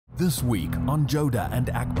This week on Jodha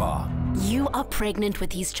and Akbar. You are pregnant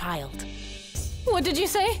with his child. What did you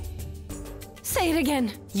say? Say it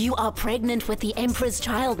again. You are pregnant with the Emperor's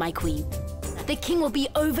child, my queen. The king will be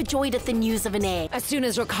overjoyed at the news of an heir. As soon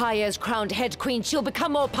as Ruqaiya is crowned head queen, she'll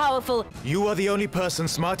become more powerful. You are the only person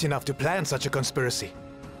smart enough to plan such a conspiracy.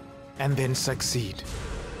 And then succeed.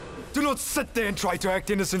 Do not sit there and try to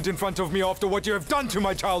act innocent in front of me after what you have done to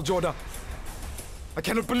my child, Jodha. I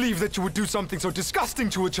cannot believe that you would do something so disgusting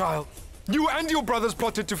to a child. You and your brothers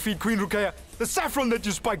plotted to feed Queen Ruqaiya the saffron that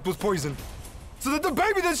you spiked was poisoned, so that the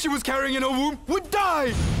baby that she was carrying in her womb would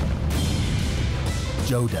die!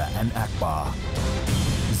 Jodha and Akbar.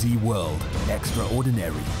 Z World.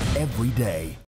 Extraordinary. Every day.